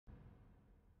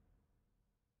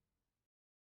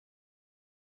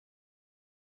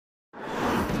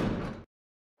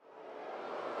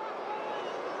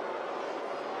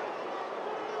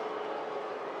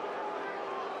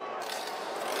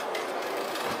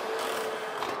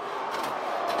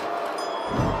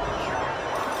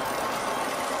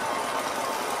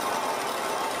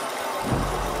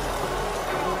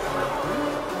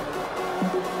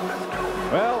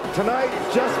tonight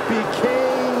just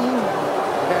became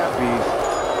happy.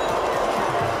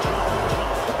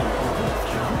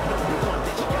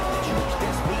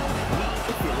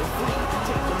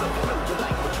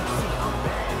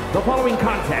 The following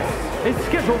contest is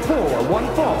scheduled for one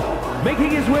fall,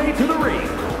 making his way to the ring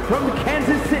from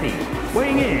Kansas City,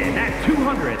 weighing in at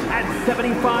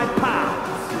 275 pounds,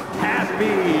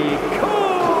 Happy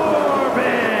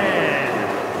Corbin!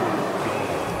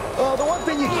 The one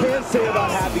thing you can say about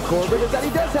Happy Corbin is that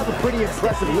he does have a pretty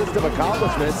impressive list of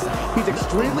accomplishments. He's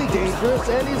extremely dangerous,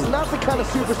 and he's not the kind of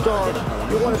superstar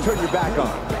you want to turn your back on.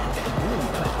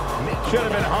 Should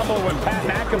have been humble when Pat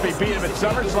McAfee beat him at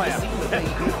SummerSlam.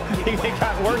 It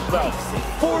got worse, though.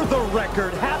 For the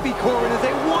record, Happy Corbin is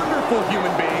a wonderful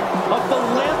human being, a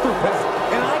philanthropist,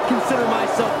 and I consider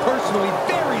myself personally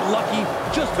very lucky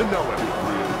just to know him.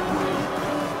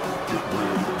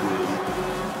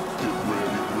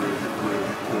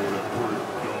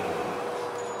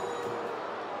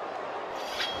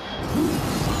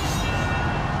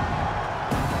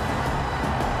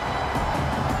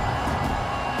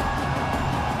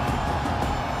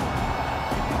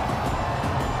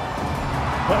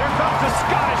 But here comes the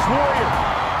Scottish Warrior.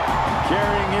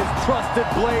 Carrying his trusted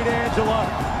blade, Angela,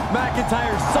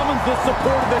 McIntyre summons the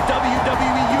support of the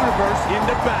WWE Universe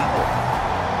into battle.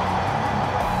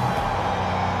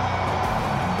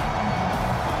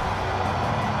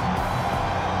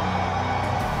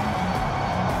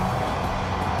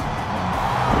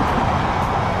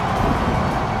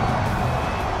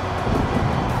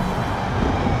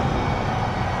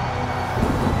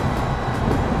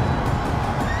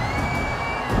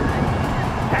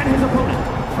 His opponent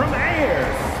from Ayr,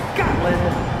 Scotland,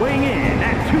 weighing in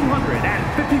at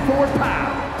 254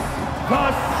 pounds, the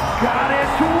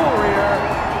Scottish Warrior,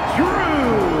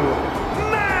 Drew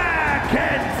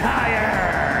McIntyre.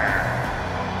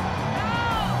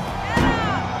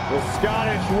 The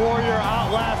Scottish Warrior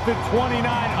outlasted 29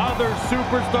 other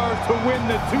superstars to win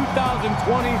the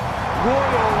 2020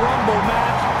 Royal Rumble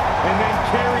match and then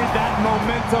carried that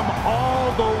momentum all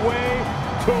the way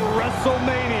to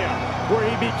WrestleMania, where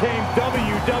he became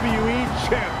WWE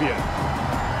Champion.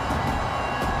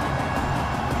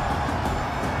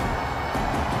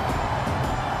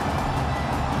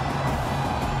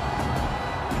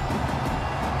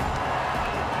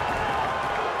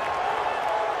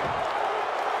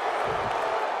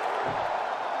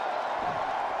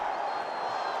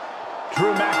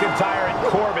 Drew McIntyre and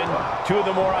Corbin, two of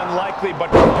the more unlikely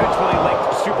but perpetually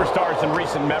linked superstars in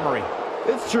recent memory.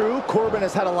 It's true, Corbin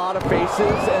has had a lot of faces,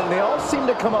 and they all seem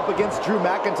to come up against Drew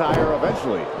McIntyre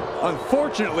eventually.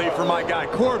 Unfortunately for my guy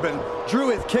Corbin, Drew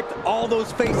has kicked all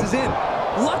those faces in.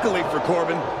 Luckily for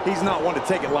Corbin, he's not one to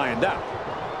take it lying down.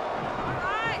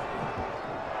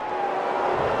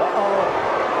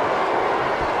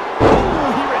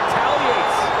 Ooh, he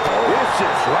retaliates.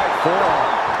 Vicious right forearm.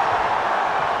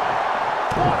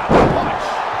 What a punch.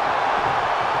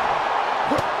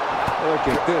 Look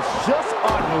at this, just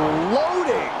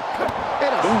unloading.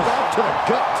 And a stomp to the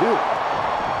gut, too.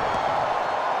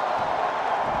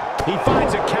 He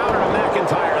finds a counter to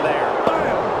McIntyre there.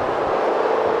 Bam!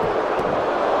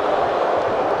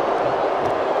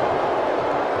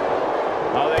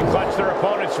 Oh, they clutch their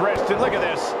opponent's wrist, and look at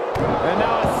this. And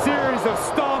now a series of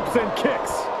stomps and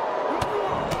kicks.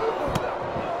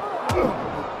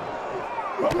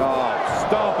 Oh,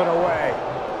 stomping away.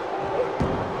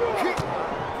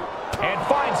 And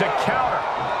finds a counter.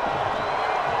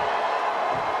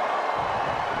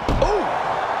 Ooh!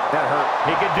 That hurt.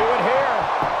 He could do it here.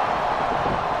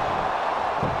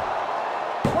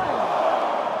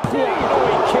 Oh,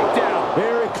 he kicked out.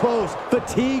 Very close.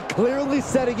 Fatigue clearly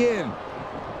setting in.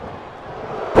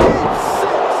 Deep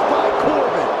six by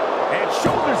Corbin. And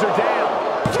shoulders are down.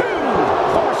 Two.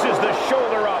 Forces the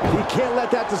shoulder up. He can't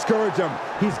let that discourage him.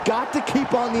 He's got to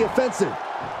keep on the offensive.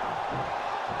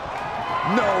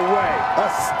 No way.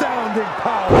 Astounding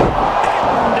power.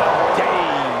 End of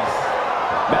days.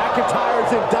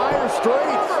 McIntyre's in dire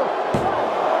straits.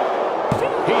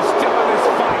 He's still in this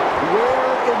fight. Where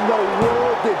in the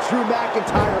world did Drew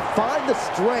McIntyre find the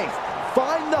strength,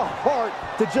 find the heart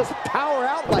to just power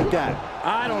out like that?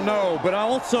 I don't know, but I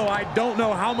don't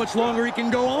know how much longer he can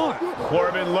go on.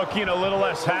 Corbin looking a little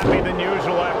less happy than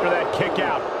usual after that kick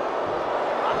out.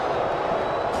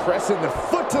 Pressing the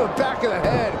foot to the back of the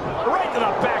head. Right to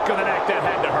the back of the neck. That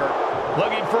had to hurt.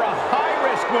 Looking for a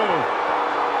high-risk move.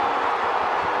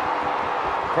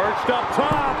 Perched up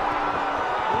top.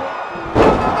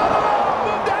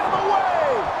 Moved out of the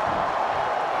way.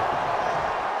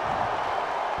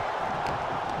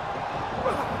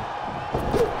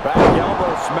 Back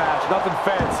elbow smash, nothing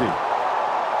fancy.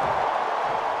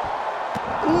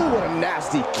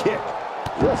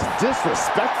 Just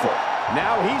disrespectful.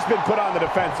 Now he's been put on the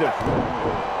defensive.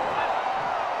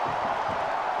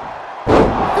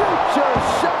 Future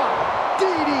shot.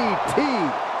 DDT.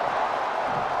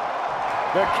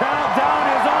 The countdown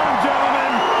is on,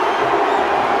 gentlemen.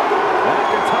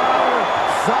 McIntyre.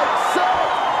 Sights up.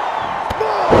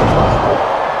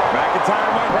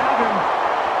 McIntyre might have him.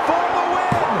 For the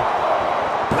win.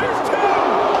 There's two.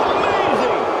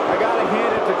 Amazing. I gotta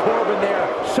hand it to Corbin there,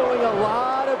 showing a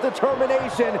lot of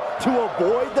determination to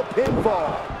avoid the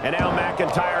pinfall. And now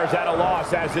McIntyre is at a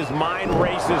loss as his mind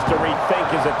races to rethink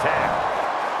his attack.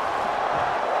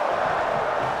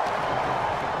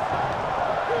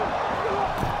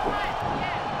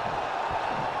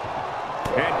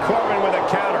 And Corbin with a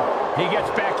counter. He gets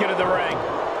back into the ring.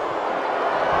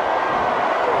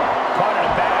 Caught in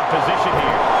a bad position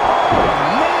here.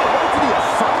 Man, right to the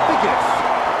esophagus.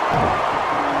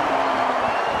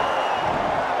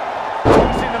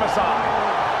 Tossing them aside.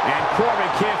 And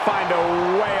Corbin can't find a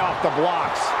way off the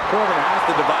blocks. Corbin has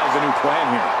to devise a new plan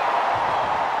here.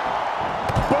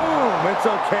 Boom! It's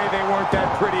okay, they weren't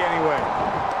that pretty anyway.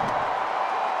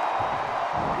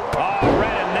 Oh,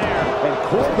 right in there. And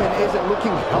Corbin isn't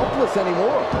looking helpless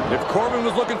anymore. If Corbin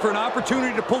was looking for an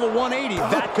opportunity to pull a 180,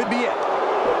 that could be it.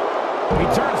 He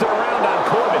turns it around on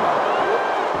Corbin.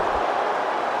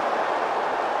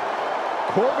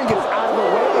 Corbin gets out of the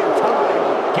way in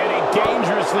time. Getting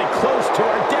dangerously close to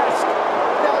our desk.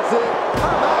 That's it.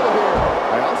 I'm out of here.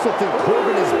 I also think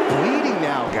Corbin is bleeding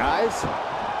now, guys.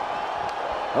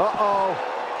 Uh-oh.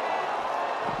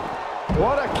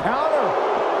 What a counter.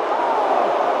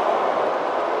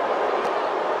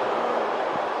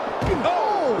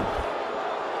 Oh!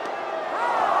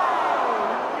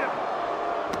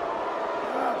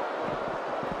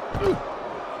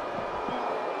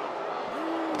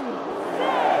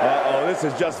 Uh-oh, this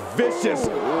is just vicious.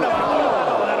 No,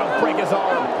 that'll break his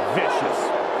arm. Vicious.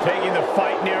 Taking the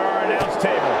fight near our announce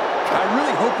table. I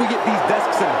really hope we get these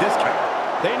desks at a discount.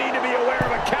 They need to be aware of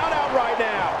a countout right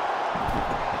now.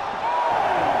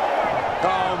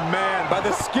 Oh, man, by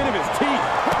the skin of his teeth.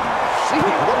 Gee,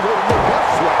 what a way to make us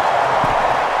sweat.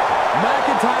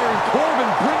 McIntyre and Corbin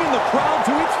bringing the crowd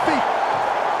to its feet.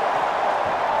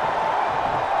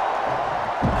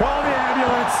 Call the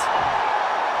ambulance.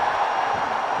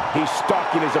 He's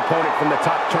stalking his opponent from the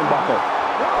top turnbuckle.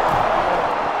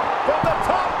 From the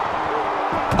top.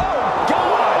 Oh,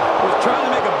 God! Was trying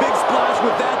to make a big splash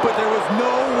with that, but there was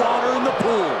no water in the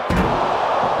pool.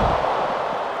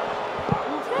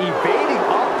 Evading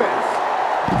offense.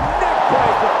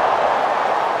 Neckbreaker.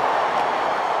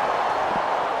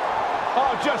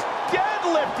 Oh, just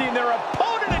deadlifting their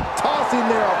opponent and Tossing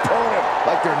their opponent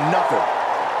like they're nothing.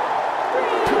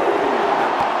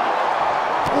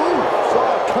 Ooh,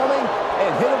 saw it coming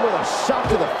and hit him with a shot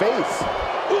to the face.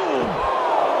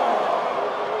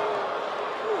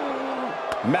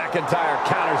 McIntyre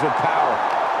counters with power.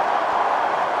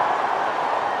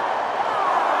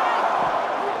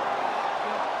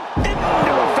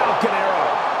 Into a Falcon Arrow.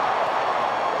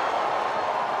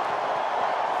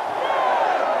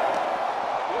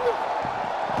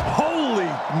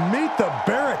 Holy meet the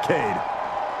barricade.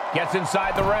 Gets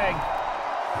inside the ring.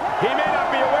 He may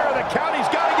not be aware of the count. He's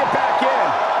got to get back in.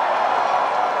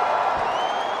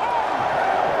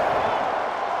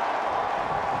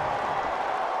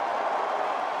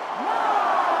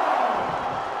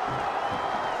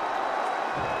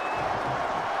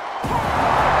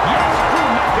 Yes, Drew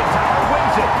McIntyre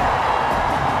wins it.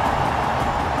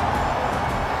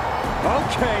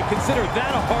 Okay, consider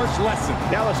that a harsh lesson.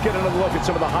 Now let's get another look at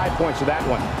some of the high points of that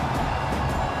one.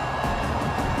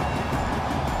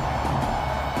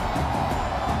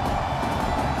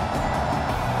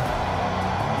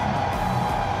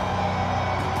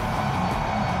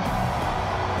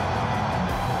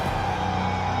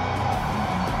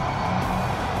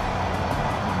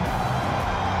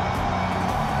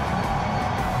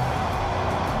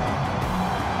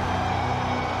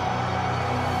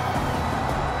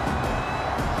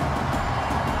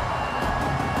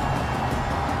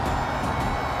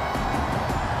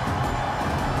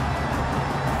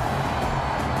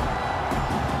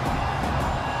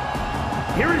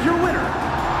 Here is your winner,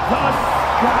 the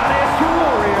Scottish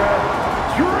Warrior,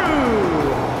 Drew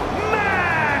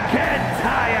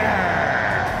McIntyre.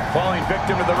 Falling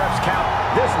victim to the ref's count.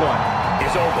 This one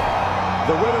is over.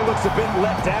 The winner looks a bit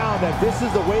let down that this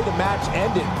is the way the match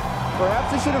ended.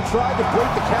 Perhaps they should have tried to break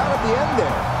the count at the end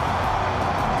there.